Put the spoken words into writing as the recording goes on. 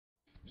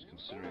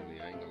considering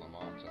the angle I'm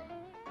after.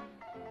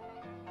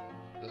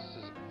 This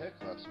is a pick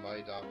that's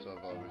made out of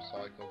a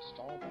recycled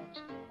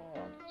Starbucks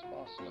card. It's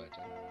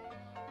fascinating.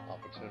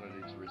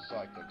 Opportunity to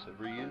recycle, to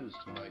reuse,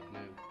 to make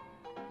new.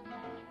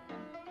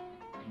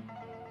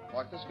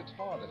 Like this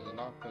guitar that has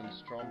not been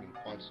strummed in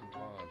quite some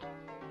time.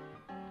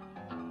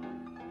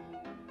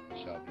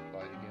 Shall be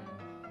played again.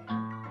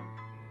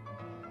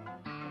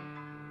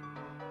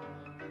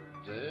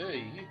 D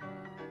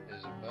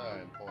is a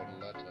very important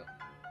letter.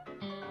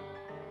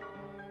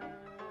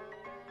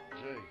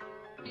 G.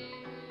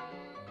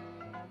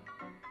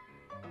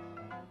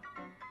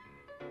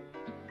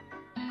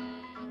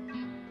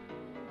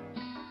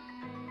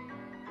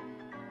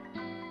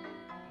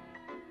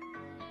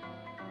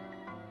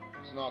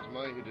 It's not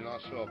me who did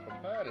not show up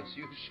prepared, it's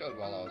you who showed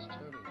while I was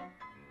tuning.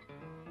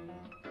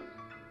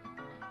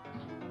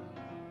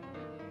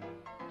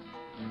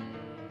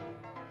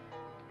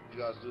 What you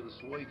guys do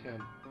this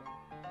weekend?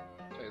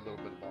 I'll tell you a little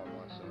bit about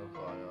myself.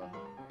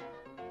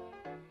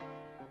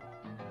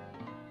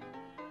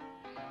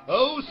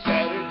 Oh,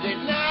 Saturday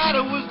night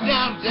I was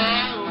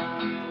downtown,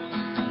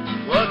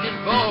 working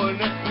for an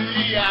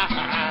FBI.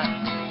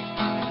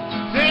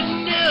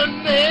 Sitting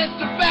in next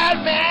to bad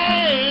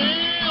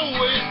man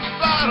with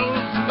bottles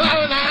of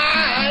an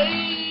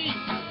eye.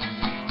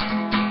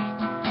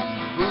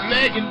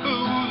 Bootlegging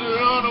boozer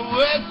on the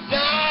west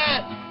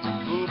side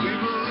for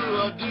people who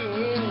are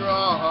doing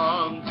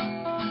wrong.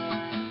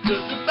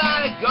 Just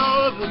somebody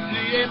called the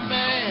DA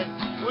man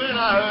when I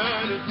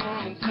heard his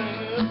woman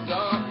sing a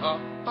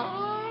song.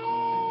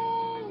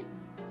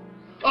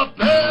 A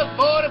pair of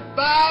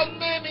 45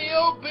 made me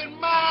open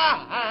my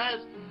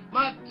eyes.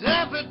 My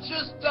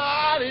temperature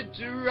started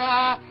to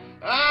rise.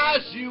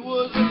 She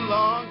was a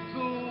long,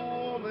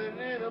 cool woman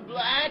in a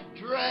black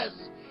dress,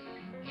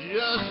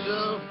 just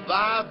a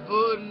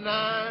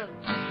 5'9",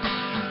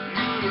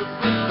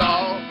 beautiful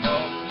doll.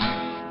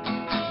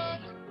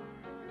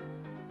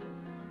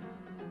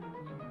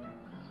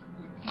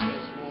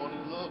 Just one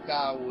look,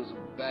 I was a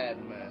bad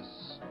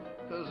mess,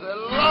 'cause that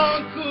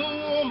long,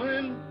 cool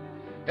woman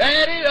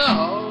had it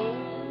all.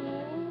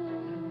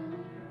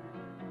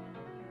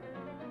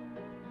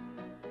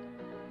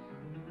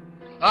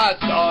 I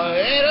saw her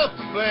head up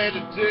at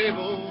the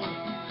table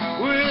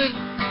with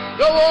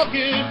the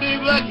walking big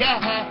black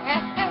eye.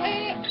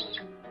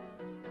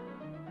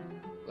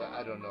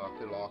 I don't know, I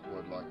feel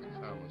awkward like the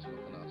camera's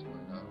looking at me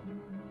now.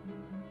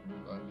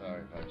 But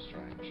very, very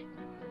strange.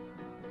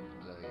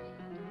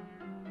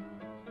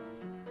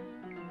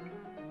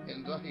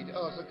 Indeed.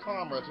 Oh, it's a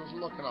camera, it was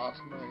looking at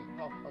me.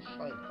 How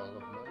shameful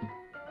of me.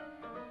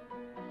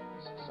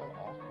 This is so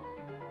awkward.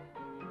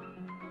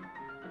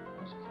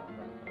 What's the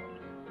camera looking at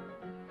me?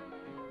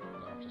 I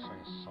have to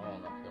sing a song,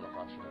 I feel like I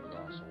should have a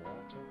glass of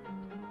water.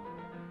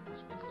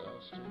 Must be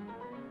thirsty.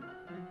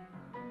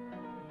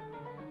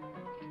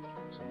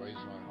 For some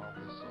reason I have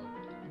this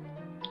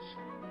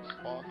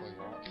sparkling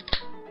water.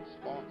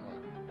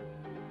 Sparkling.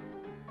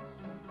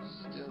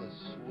 Still a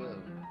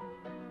swill.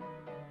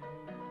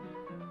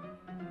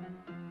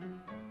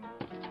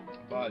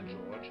 Bye,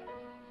 George.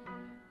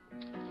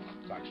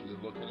 It's actually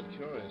looking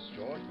curious,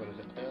 George, but it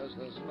appears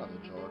there's another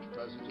George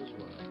present as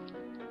well.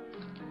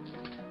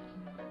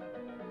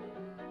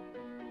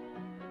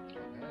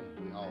 And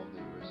we have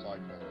the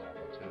recycling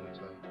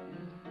opportunity,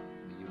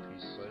 the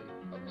UPC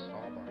of the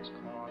Starbucks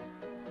card,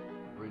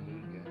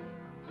 renewed again.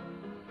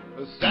 A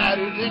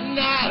Saturday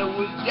night I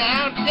was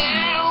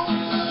downtown,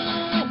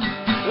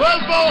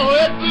 was for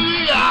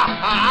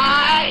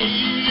FBI.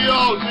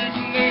 Oh,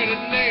 sitting in a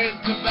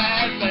nest of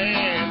bad man.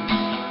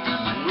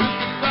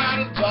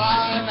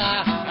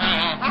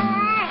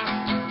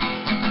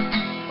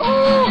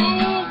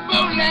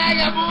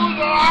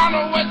 On the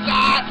west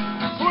side,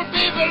 with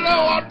people who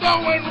are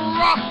doing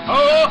wrong.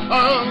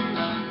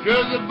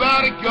 Just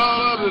about to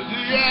call up the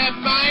DA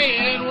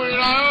man when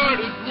I heard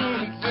his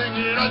woman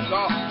singing a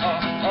song.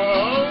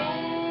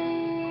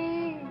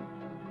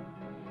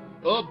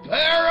 A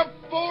pair of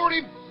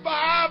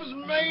 45s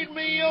made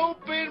me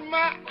open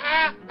my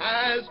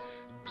eyes.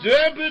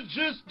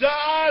 Temperature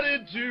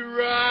started to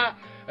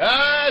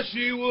rise.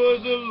 She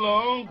was a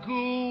long,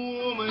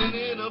 cool woman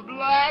in a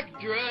black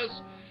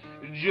dress,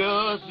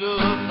 just a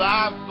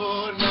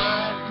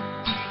 5'9",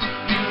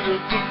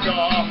 beautiful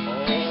doll.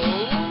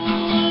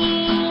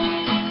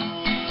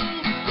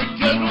 With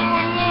just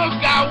one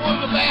look, I was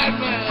a bad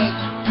man,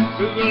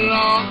 'cause a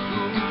long,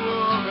 cool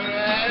woman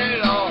had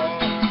it all.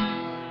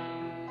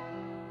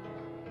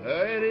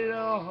 Had it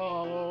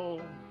all.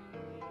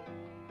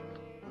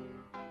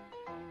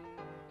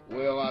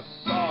 Well, I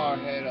saw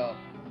her head up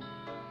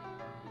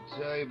the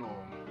table.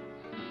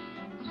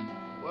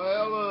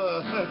 Well,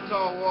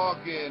 tall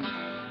walking,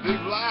 big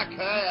black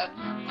hat.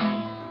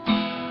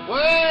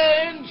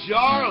 When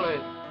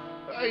Charlotte,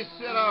 they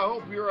said, I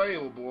hope you're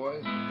able,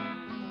 boy.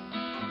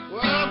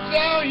 Well, I'm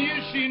telling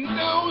you, she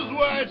knows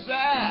where it's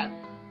at.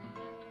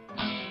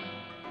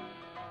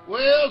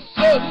 Well,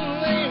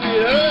 suddenly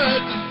we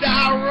heard the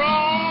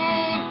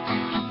siren.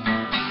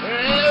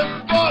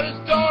 Everybody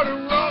started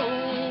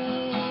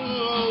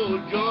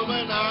rolling,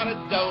 jumping out of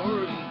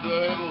doors and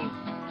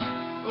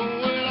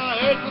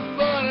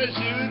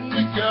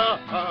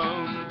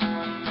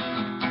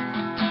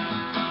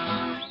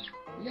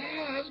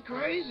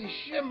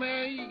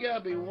man, you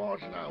gotta be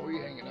watching out. We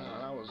hanging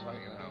out. I was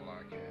hanging out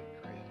like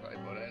that crazy.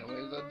 But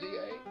anyways, the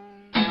DA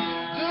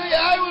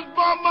was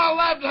on my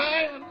left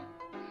hand,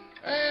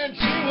 and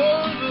she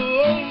was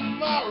on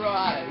my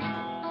right.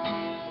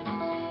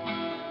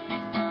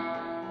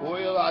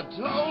 Well, I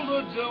told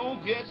her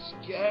don't get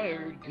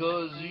scared,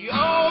 'cause you're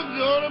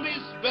gonna be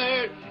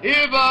spared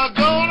if I'm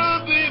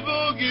gonna be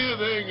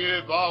forgiving,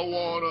 if I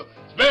wanna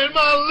spend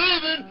my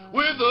living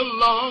with a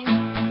long,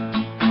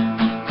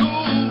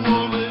 cool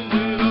woman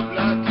in a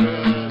black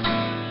dress.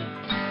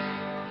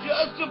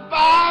 Just a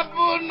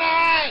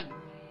 5'9",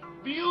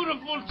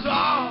 beautiful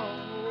tall,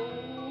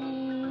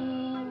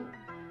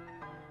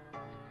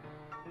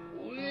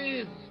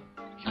 with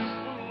just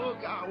one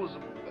look, I was a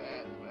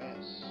bad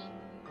mess.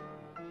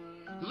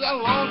 'Cause that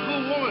long,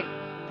 cool woman,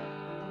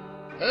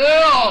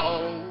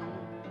 hell,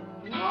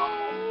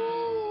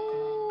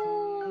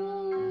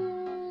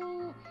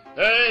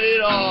 had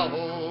it all,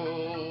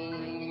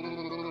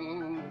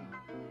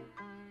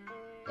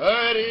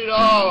 had it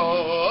all,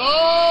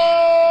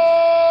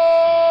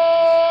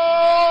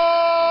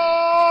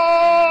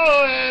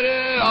 had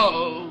it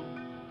all.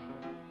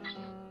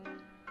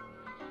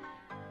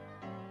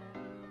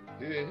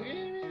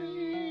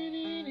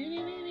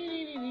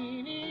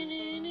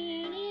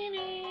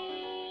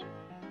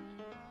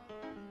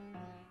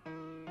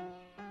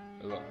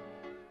 Hello.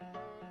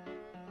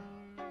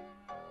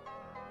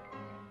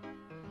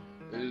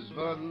 Is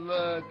van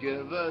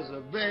lekker was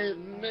a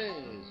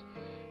business.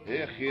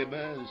 Je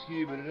bent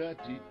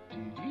schibberatiti,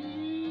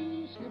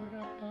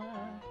 schibberappa.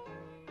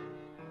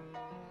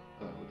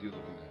 Oh, what are you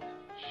looking at?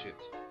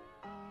 Shit.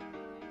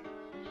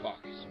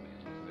 Fuck,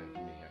 somebody's looking at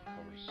me. I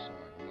covered a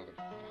song,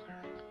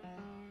 motherfucker.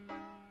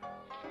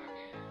 Fuck.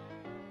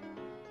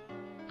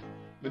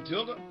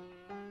 Matilda?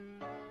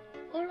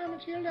 Hola,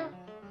 Matilda.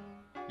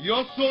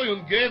 Yo soy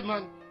un gay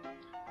man.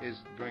 Is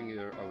bring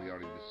your, oh, we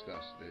already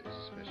discussed it. It's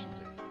a special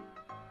day.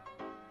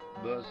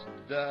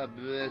 Basta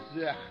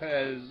besache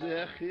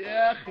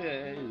zechiache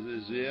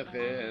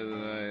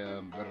zechiache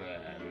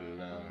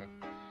umbrella.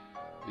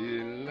 I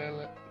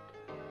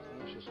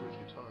should switch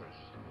guitars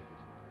just to make it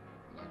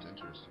not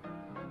interesting.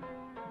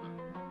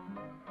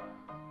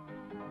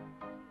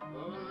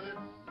 Oh,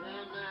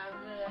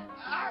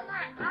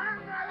 my arm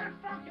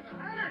motherfucking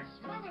hurts,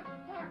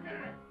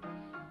 motherfucker!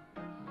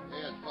 They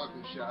had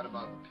fucking shot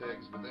about the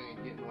pigs, but they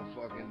ain't getting no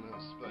fucking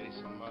space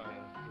in my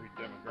free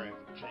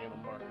demographic channel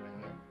marketing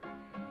there.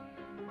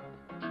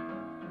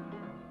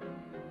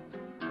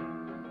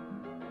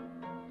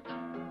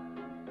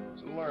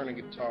 So learning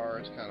guitar,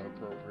 it's kind of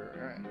appropriate,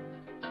 right?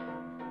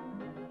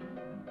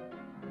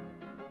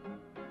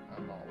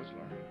 I'm always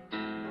learning.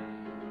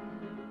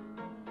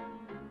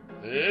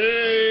 Hey!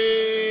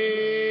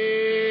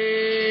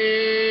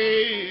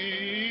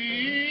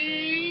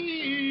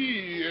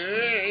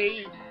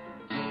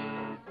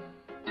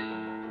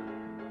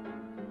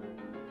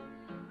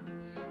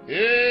 Hey,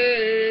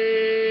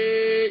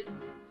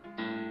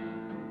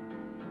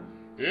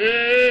 hey, hey,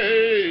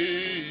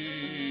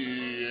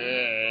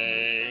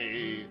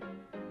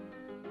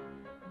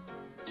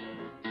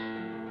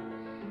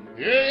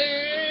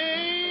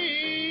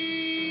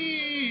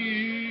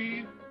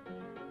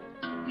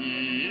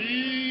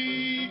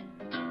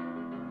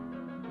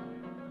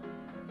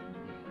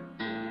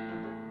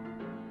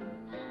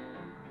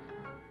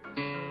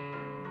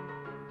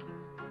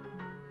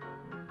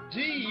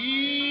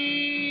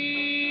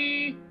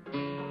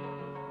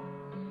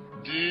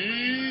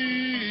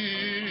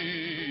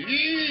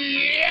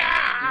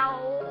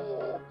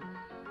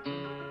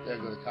 there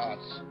go the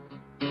cots.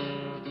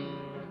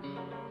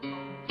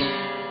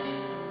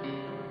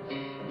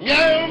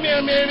 Meow,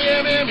 meow, meow,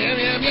 meow, meow, meow,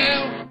 meow,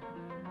 meow.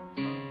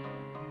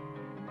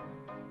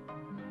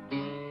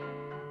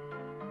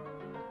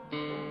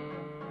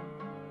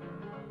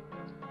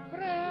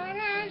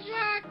 Frere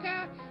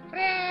Jacques,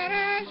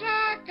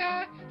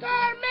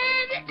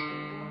 dormez.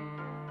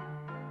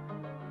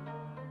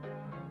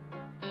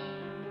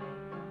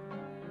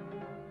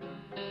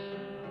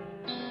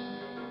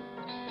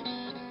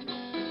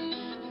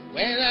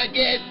 When I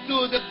get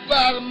to the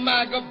bottom,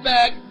 I go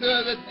back to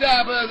the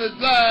top of the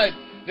slide.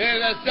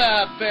 Then I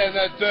stop and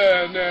I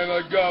turn and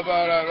I go for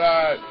a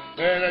ride.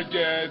 Then I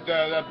get to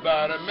the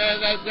bottom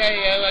and I say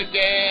it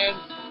again.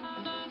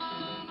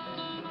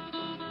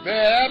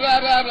 Blah, blah,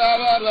 blah, blah,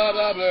 blah, blah, blah,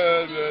 blah, blah,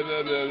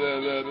 blah,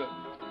 blah, blah.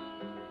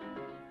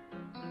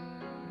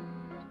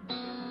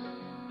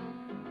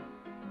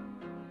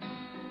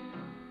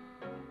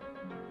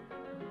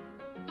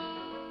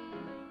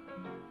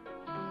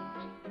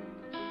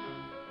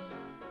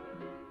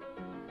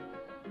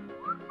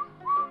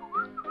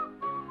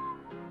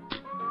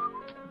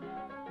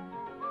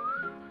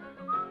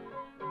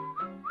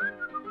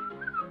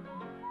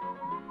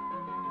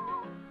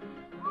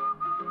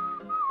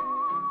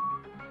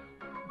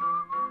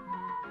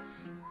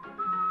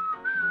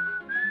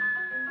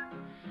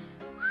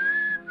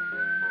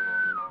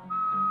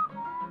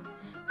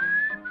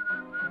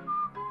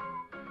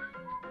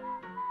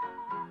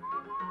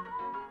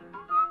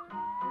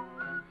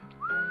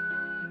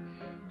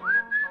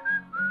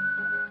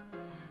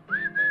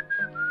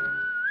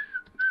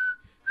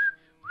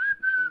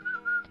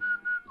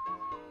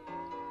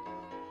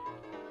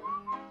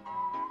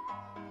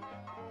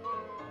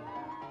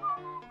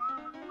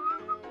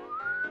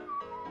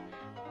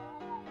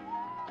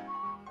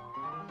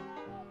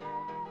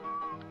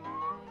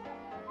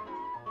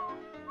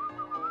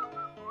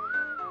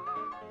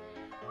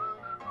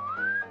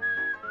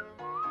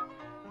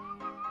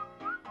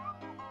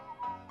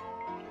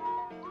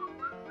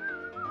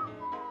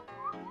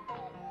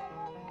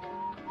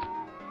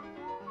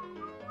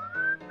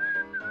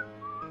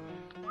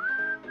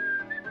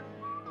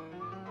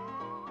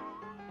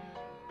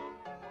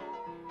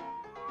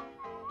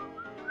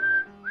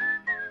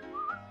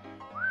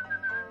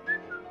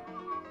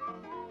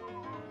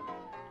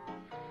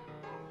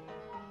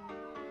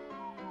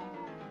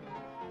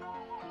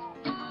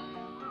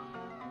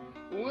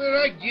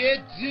 I get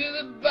to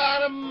the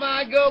bottom,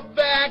 I go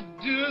back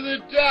to the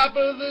top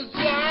of the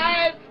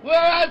slide, where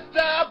I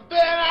stop and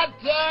I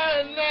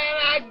turn and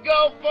I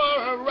go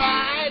for a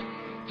ride,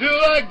 till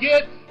I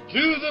get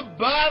to the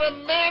bottom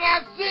and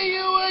I see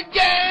you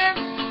again.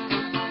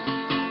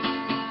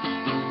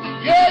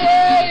 Yeah,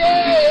 yeah,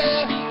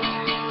 yeah.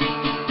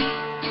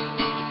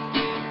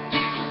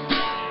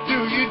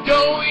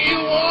 Don't you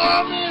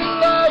want me to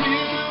love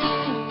you?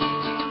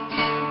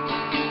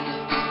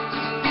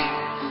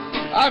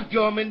 I'm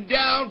coming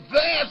down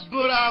fast,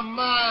 but I'm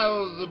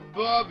miles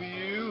above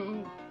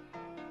you.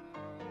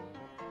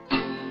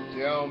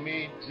 Tell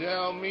me,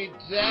 tell me,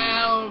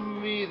 tell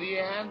me the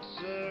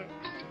answer.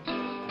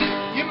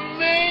 You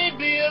may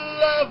be a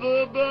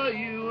lover, but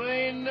you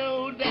ain't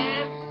no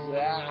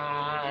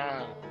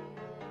dancer.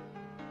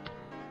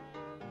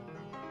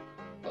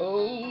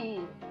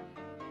 Oh,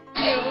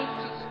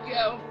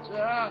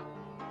 helter-skelter.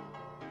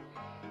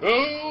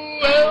 Oh,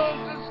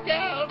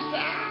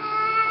 helter-skelter.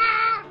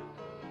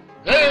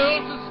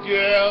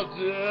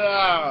 Helter-skelter.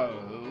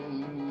 Oh,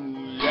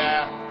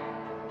 yeah.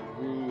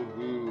 Ooh.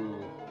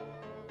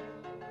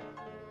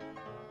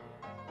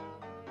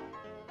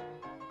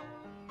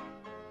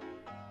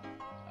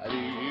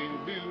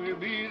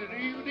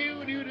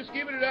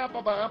 Skip it up,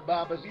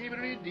 ba skip it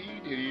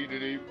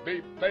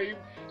babe,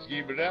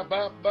 skip it up,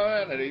 ba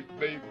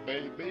babe,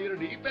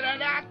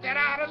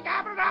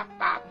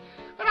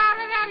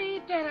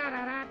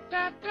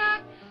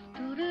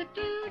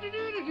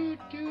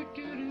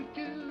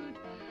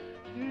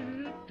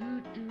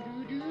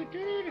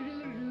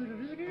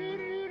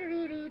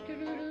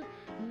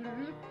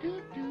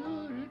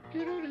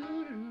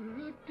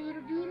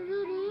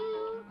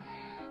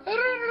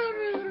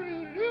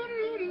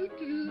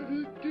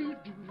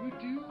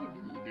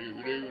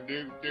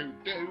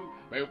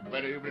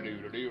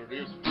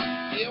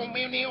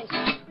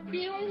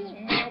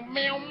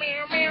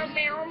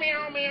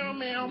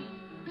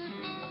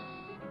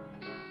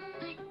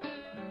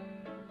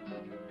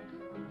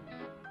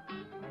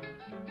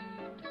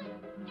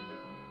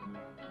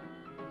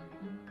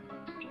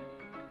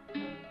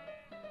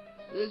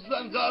 This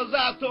one goes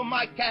out to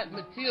my cat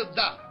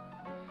Matilda.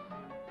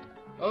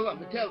 Hold on,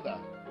 Matilda.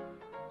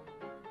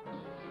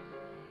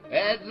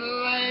 It's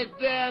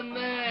late in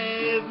the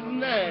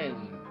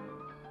evening.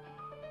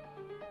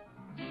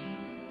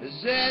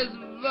 She's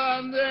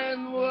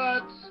wondering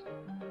what.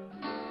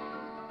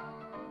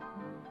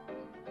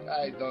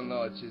 I don't know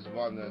what she's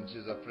wondering.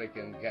 She's a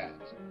freaking cat.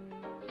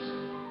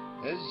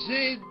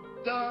 She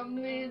don't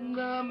need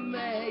no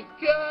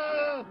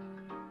makeup.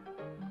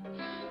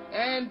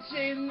 And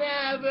she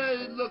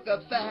never look a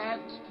fat.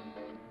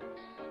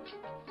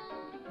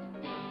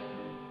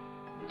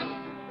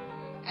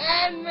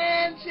 And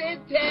then she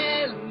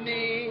tells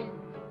me,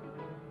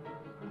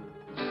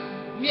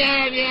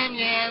 meow, meow,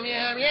 meow,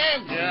 meow, meow,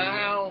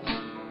 meow.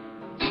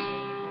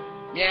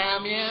 Meow,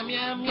 meow,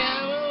 meow,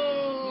 meow.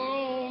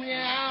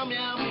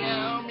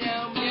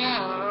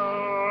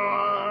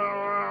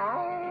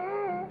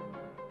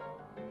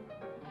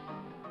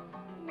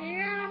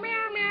 Meow,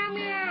 meow, meow,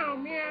 meow,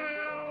 meow.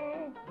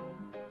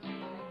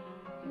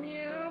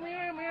 Meow,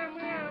 meow, meow,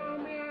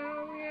 meow,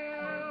 meow. Meow, meow,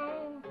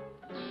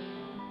 meow,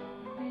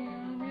 meow, meow, meow.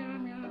 Meow, meow,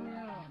 meow,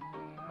 meow.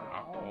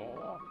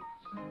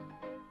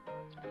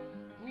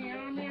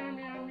 Meow, meow,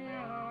 meow,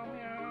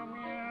 meow,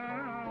 meow,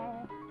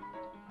 meow.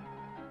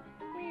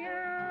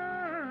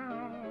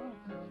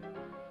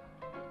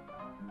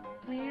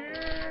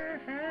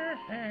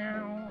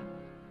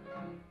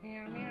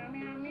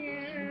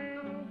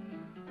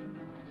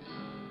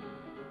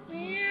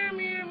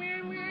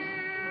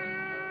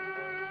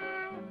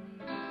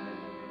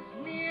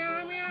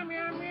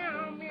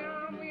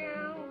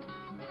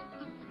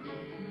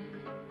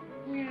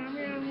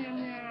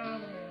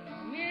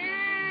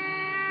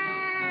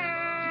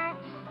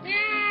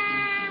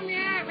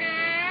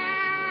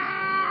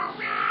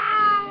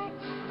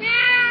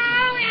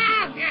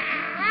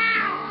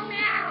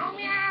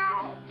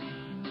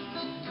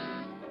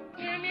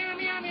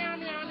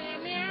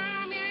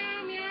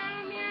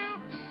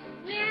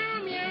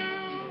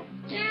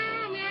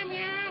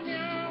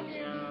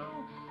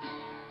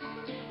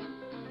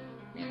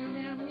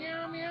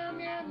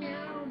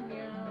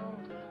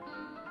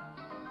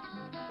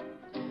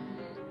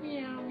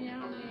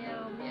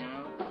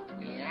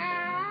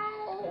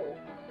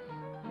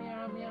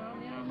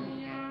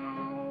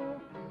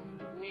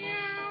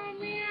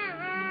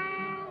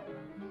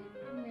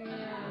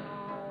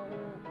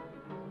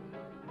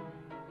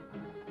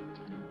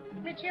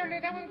 Matilda,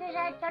 that one goes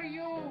out for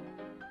you.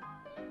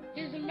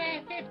 Is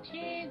May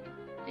 15th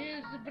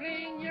is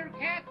Bring Your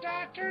Cat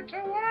Doctor to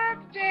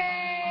Work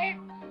Day.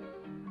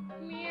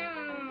 Meow,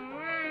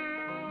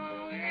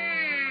 meow,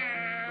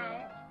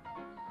 meow.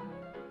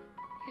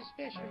 A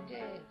special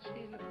day. She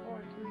look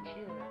forward to each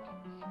year.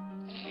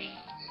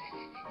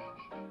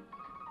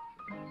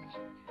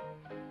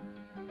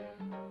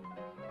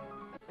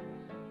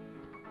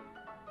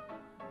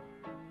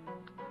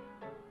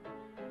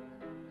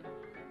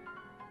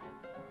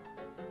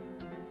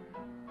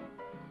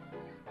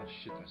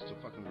 shit, that's still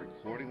fucking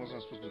recording. Wasn't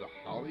I supposed to do the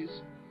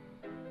Hollies?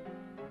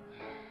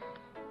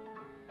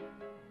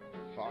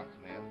 Fuck,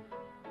 man.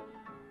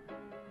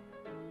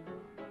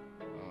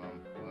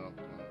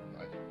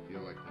 I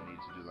feel like we need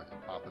to do like a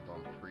Papa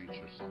Don't Preach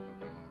or something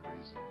for no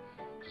reason.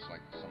 Just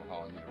like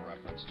somehow I need a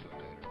reference to it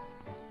later.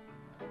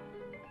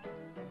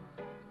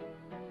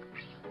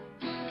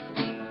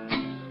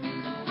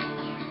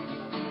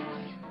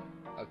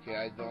 Okay,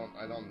 I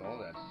don't know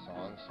that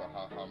song, so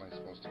how am I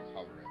supposed to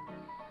cover it?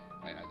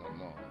 I don't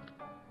know.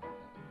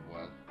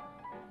 Well,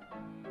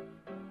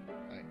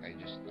 I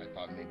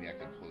thought maybe I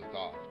could pull it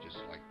off, just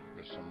like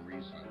for some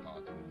reason I thought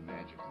it would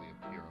magically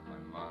appear in my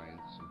mind.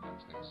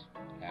 Sometimes things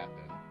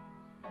happen.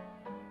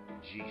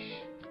 Jeesh.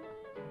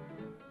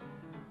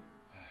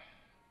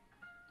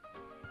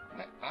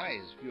 My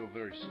eyes feel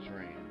very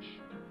strange.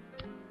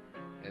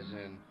 As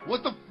in,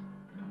 what the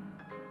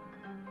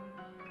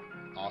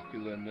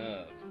ocular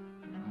nerve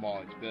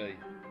might be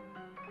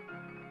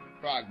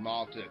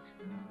pragmatic,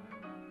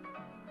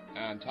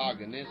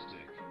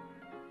 antagonistic.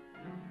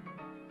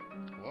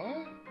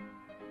 What?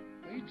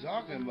 What are you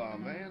talking about,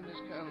 man?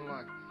 Just kind of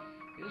like,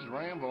 you just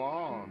ramble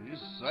on, you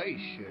just say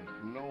shit.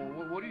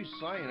 What are you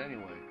saying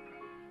anyway?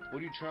 What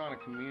are you trying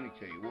to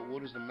communicate?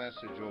 What is the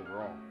message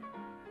overall?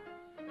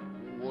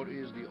 What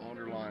is the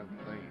underlying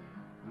theme?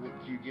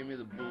 Can you give me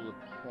the bullet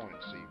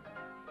points even?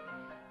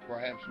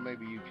 Perhaps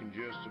maybe you can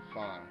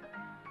justify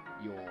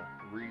your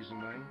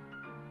reasoning.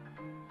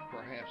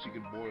 Perhaps you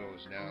could boil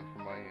this down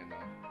for me and,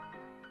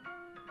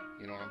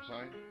 you know what I'm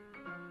saying?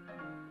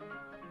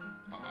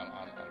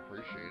 I'd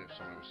appreciate it if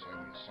somebody would sing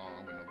me a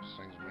song, but nobody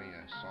sings me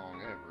a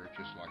song ever. It's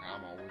just like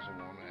I'm always the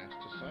one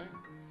asked to sing.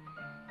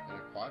 And there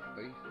are quite a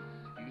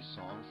few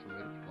songs for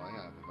me to play.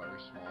 I have a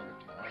very small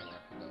guitar, and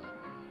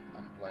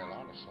I can play a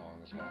lot of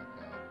songs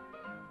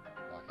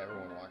like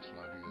everyone likes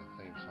when I do the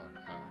theme song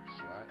counts,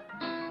 right?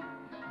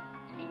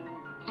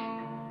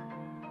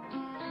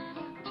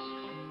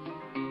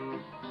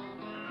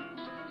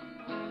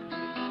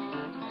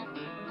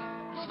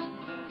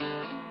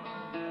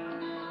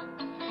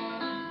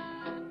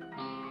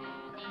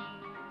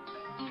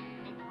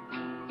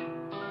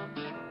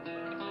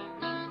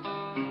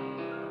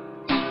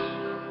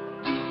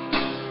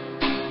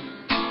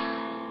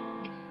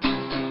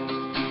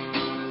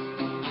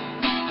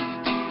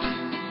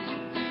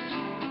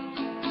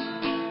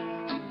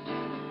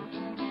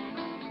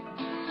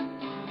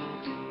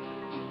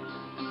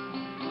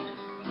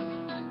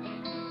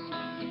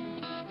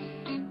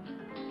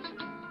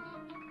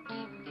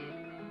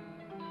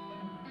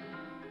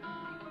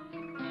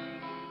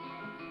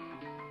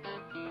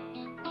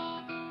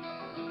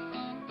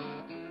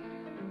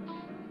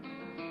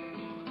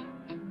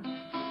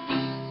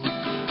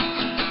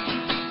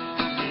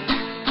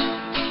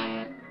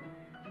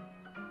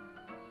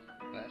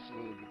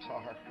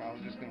 I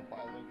was just gonna play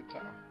a little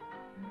guitar.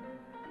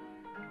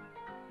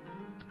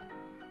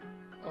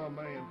 Oh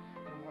man,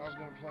 I was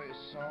gonna play a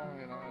song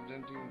and I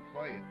didn't even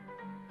play it.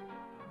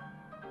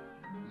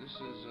 This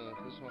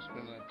must have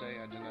been that day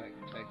I did not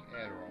take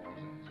Adderall.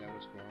 Is that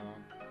what's going on?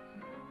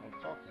 Oh,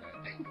 fuck that.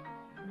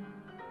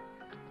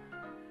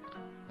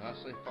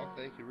 Honestly, fuck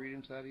that. You could read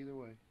into that either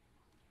way.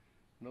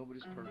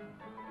 Nobody's perfect.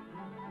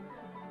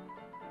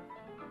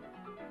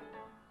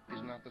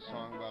 Is not the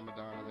song by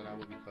Madonna that I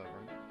will be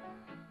covering,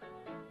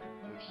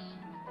 which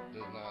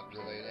does not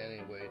relate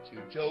anyway to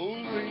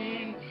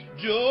Jolene.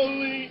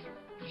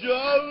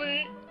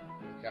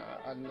 Okay,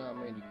 I did not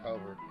mean to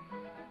cover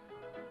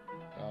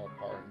Dolly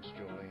Parton's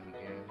Jolene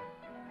again.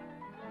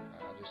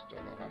 I just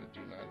don't know how to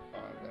do 9 to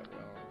 5 that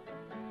well.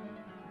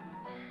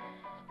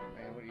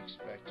 Man, what do you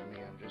expect of me?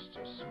 I'm just a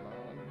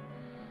smiling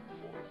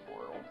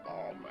 44-year-old.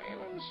 Oh man,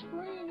 on the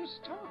screen just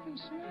talking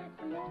smack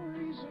for no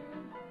reason.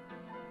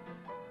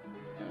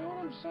 You know what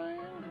I'm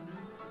saying?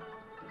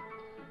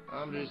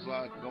 I'm just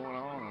like going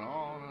on and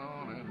on and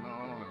on and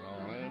on and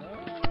on and on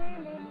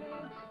and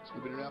on.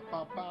 Scooping it up,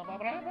 pop, pop, pop,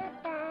 pop,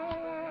 pop,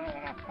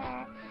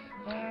 pop,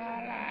 pop,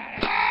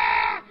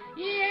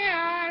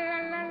 yeah, la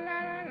la la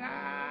la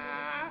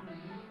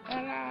la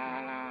la la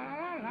la la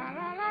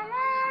la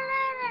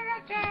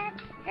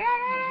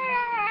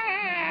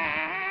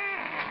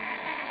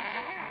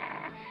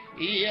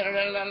yeah,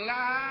 la la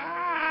la.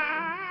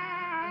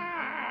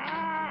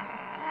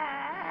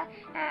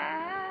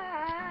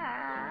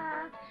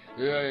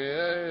 Yeah.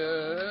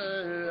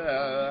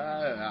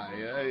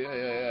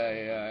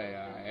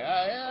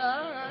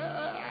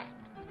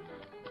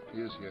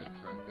 Yes, yeah,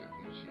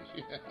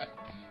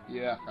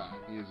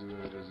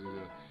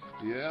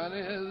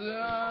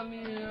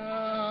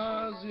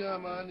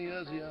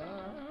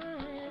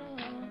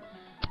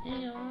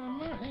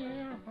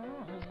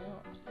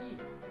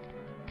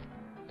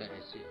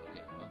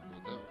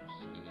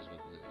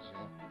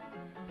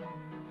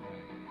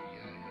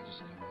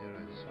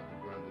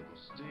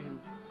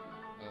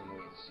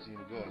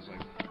 goes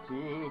like,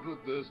 put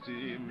the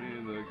steam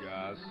in the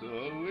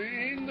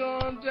gasoline.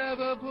 Don't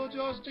ever put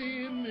your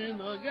steam in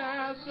the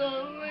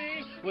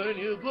gasoline. When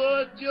you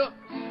put your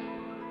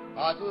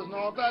I was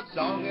not that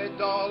song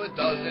at all, it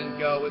doesn't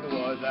go with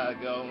words I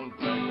go and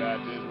play, that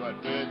is what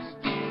fits.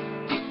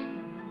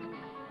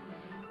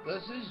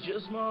 This is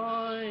just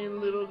my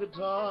little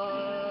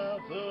guitar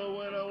for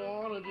when I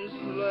want to just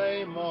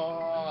play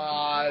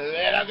my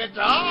little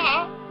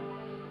guitar.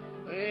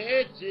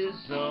 It is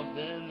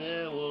something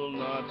that will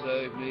not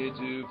take me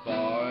too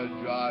far and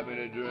drive me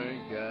to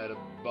drink at a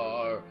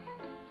bar.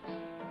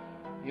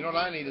 You know what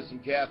I need is some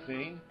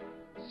caffeine.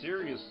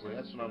 Seriously,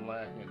 that's what I'm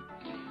lacking.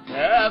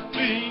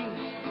 Caffeine,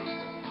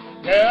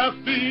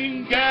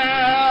 caffeine,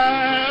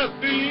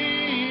 caffeine,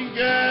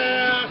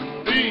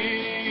 caffeine.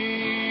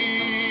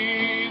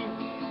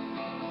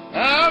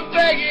 I'm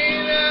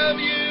begging of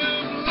you,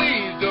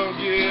 please don't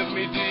give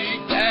me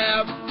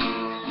decaf.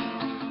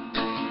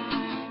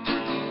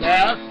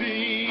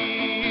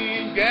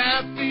 Caffeine,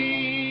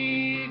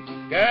 caffeine,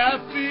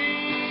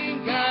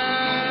 caffeine,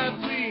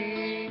 caffeine.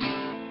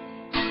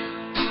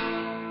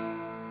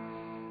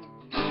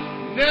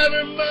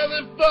 Never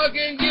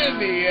motherfucking give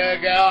me a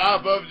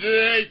cup of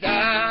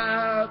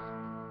decaf.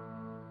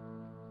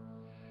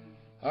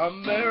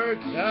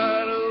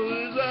 Americano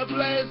is a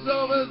place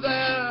over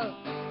there.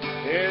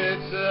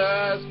 It's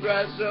an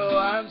espresso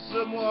and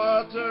some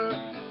water,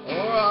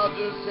 or I'll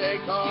just say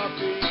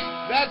coffee.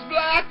 That's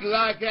black,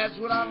 like that's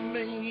what I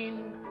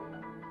mean.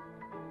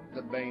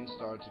 The bean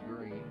starts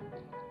green.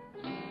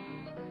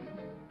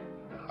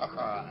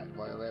 Alright,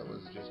 well that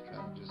was just kind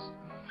of just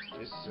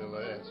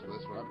silly. That's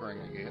what I bring,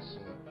 I guess.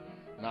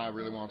 Now I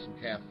really want some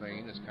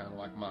caffeine. It's kind of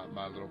like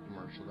my little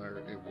commercial there.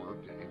 It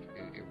worked.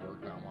 It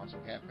worked. I want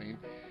some caffeine.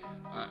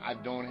 I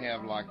don't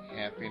have like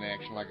caffeine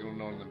action like I don't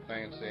know them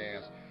fancy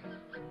ass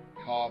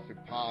coffee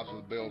pods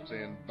with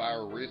built-in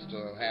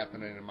barista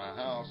happening in my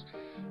house.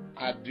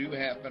 I do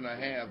happen to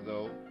have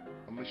though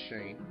a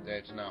machine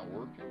that's not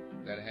working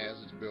that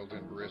has its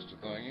built-in barista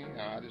thingy.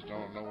 I just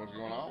don't know what's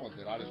going on with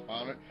it. I just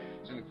found it.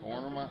 It's in the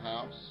corner of my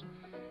house.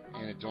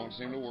 And it don't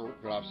seem to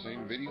work, but I've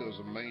seen videos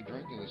of me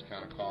drinking this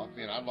kind of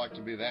coffee, and I'd like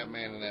to be that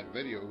man in that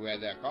video who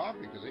had that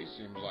coffee, because he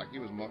seems like he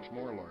was much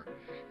more alert.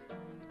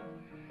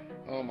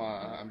 Oh my,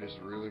 I'm just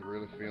really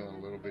feeling a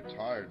little bit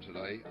tired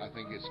today. I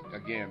think it's,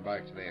 again,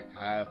 back to that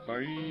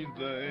caffeine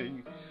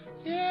thing.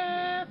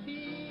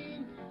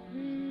 Caffeine.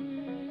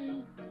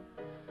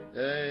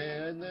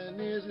 And then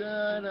he's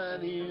gone,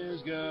 and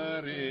he's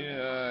gone.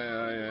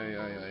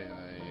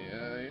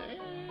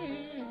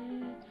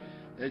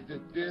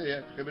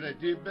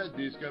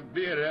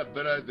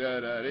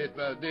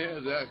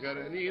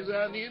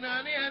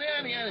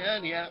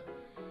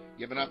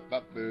 Giving up,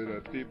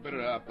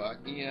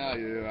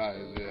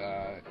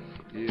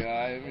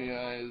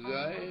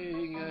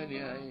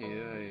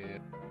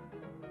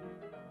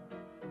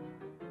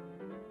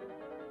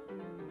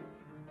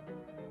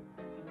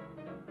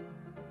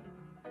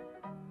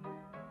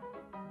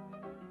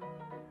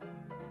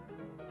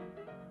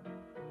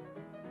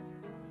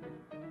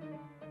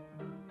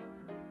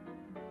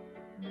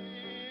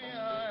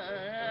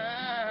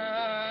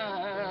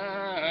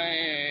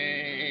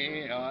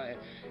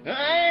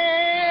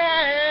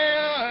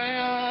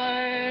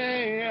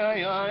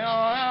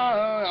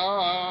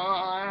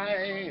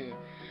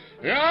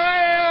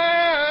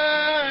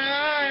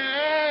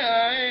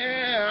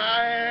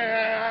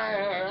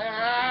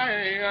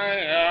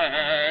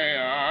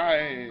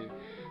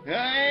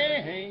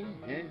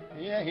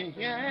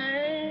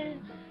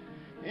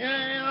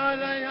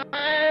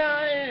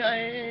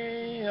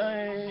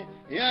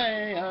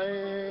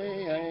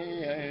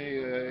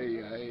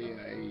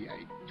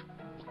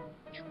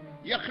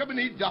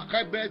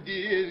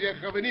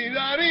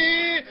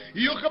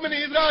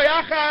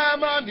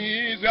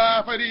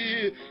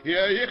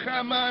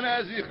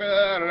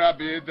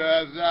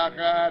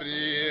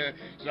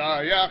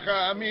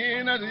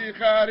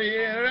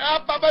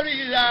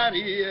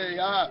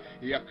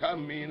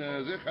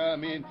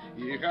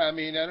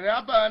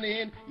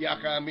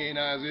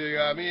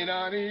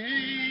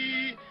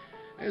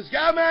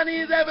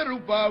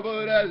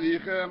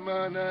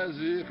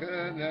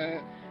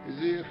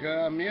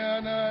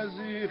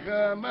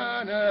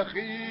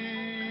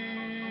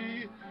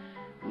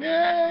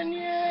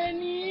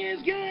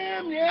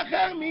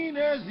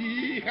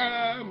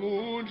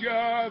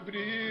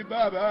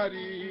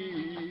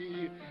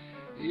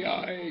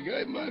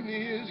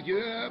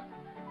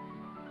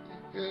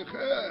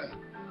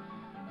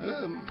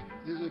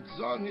 This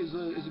song is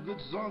a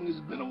good song. It's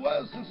been a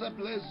while since I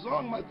played a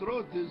song. My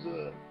throat is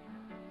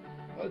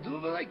I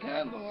do what I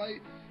can though. I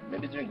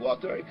maybe drink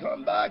water. I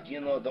come back,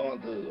 don't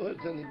want to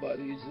hurt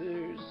anybody's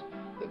ears.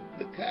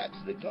 The cats,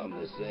 they come,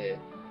 they say,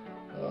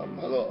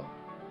 hello.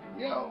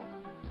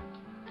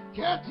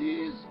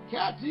 Catties,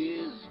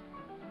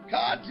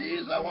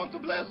 I want to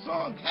play a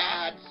song.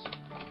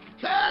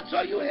 Cats,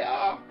 are you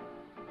here?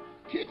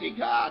 Kitty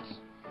cats.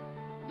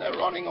 They're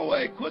running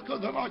away quicker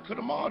than I could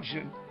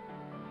imagine.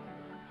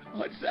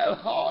 It's so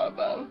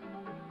horrible.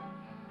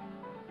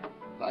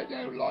 They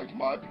don't like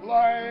my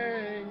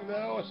playing.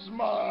 They're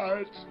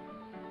smart.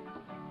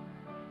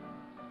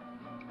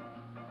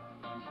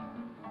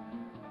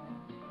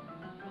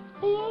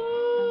 Ooh.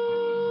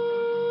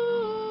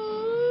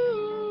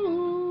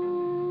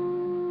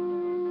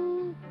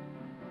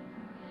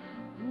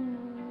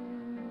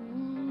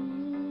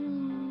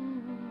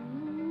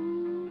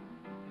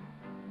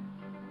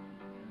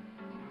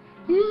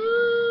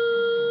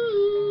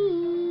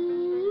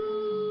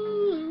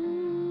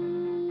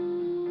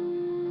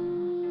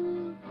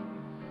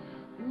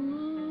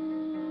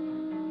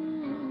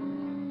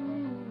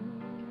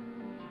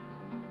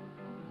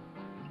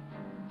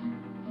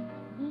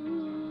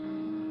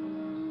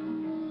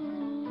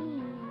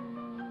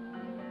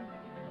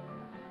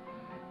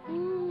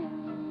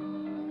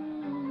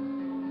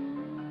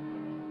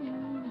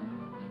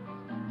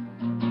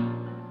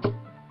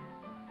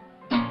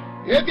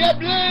 If you're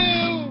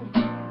blue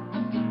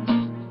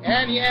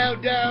and you're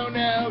down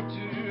out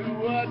to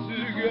what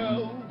to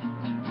go.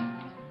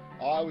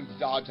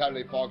 I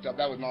totally fucked up.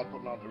 That was not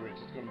putting on the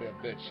Ritz. It's gonna be a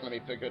bitch. Let me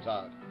figure it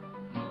out.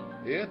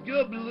 If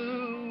you're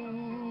blue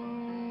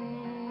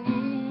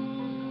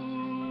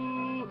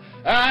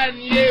and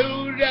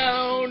you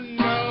don't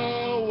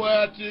know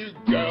where to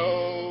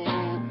go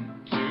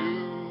to,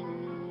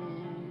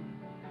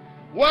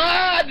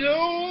 why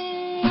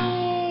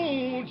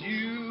don't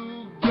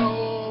you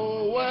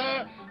go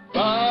where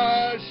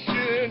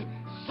fashion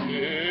sits?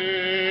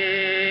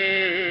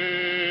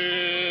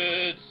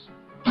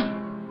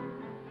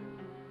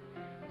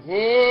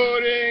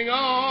 Putting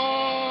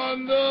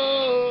on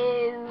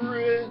the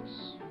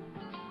Ritz,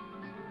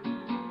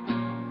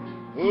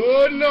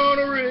 putting on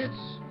the Ritz,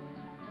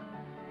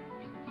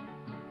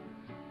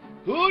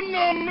 putting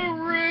on the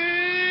Ritz,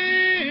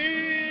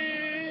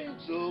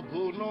 oh,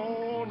 putting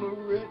on the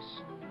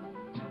Ritz.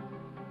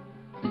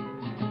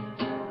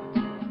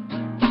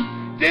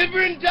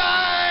 Different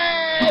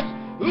types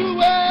who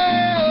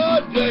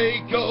wear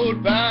day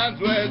coat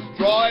pants with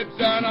stripes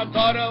and a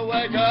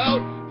cutaway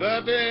coat,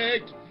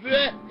 perfect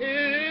fits.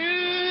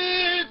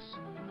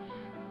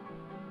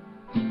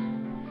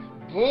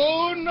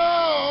 Putting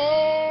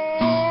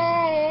on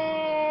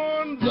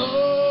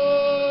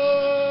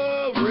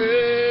the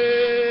Ritz,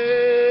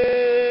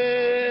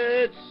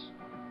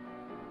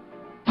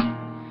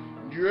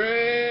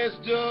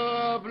 dressed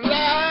up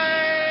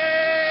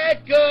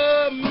like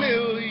a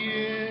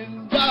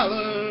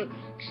 $1,000,000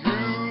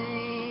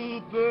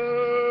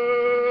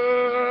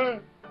 trooper,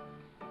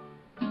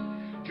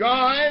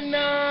 trying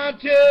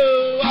not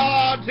too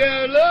hard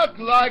to look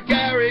like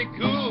Gary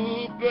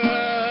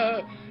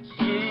Cooper,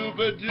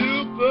 super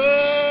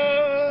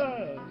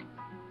duper.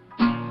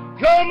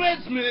 Come,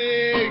 let's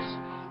mix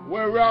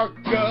where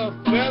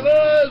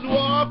Rockefellers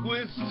walk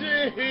with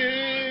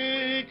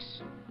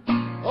sticks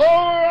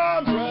or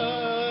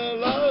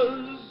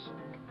umbrellas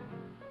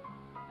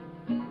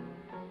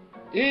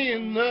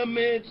in the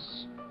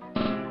midst.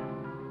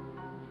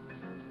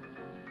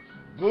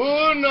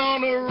 Putting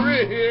on a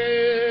Ritz.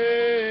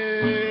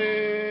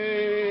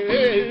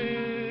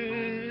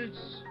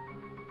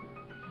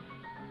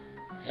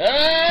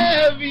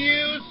 Have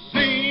you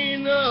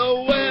seen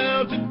the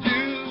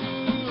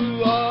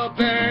well-to-do up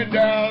and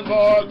down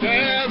Fourth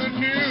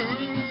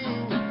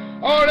Avenue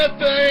on a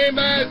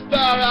famous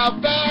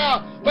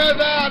thoroughfare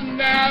without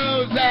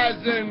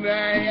noses in the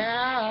air?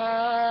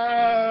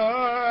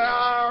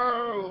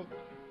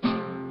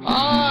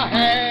 Our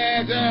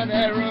heads and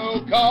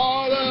arrow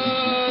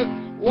collars,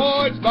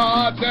 ward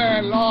spots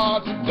and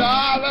lots of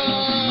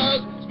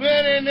dollars,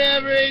 spending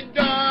every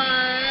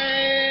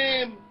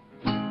dime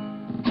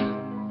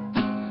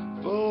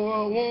for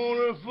a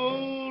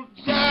wonderful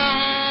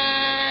time.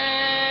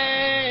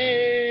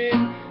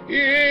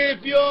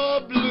 If you're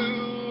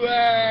blue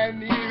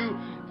and you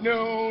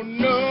don't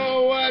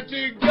know what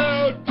to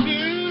go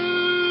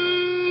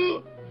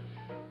to,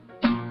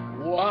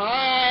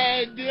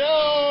 why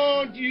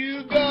don't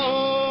you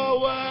go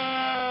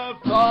where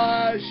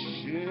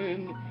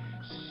fashion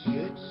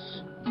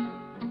sits?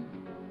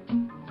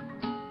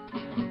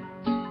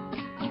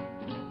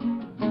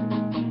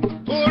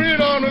 Put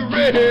it on the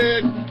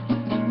red,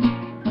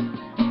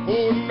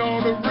 putting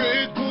on the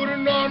red,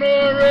 putting on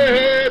the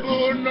red,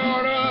 putting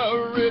on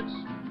the Ritz.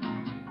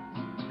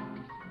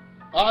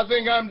 I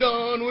think I'm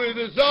done with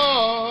the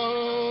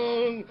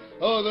song,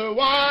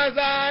 otherwise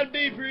I'd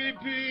be free.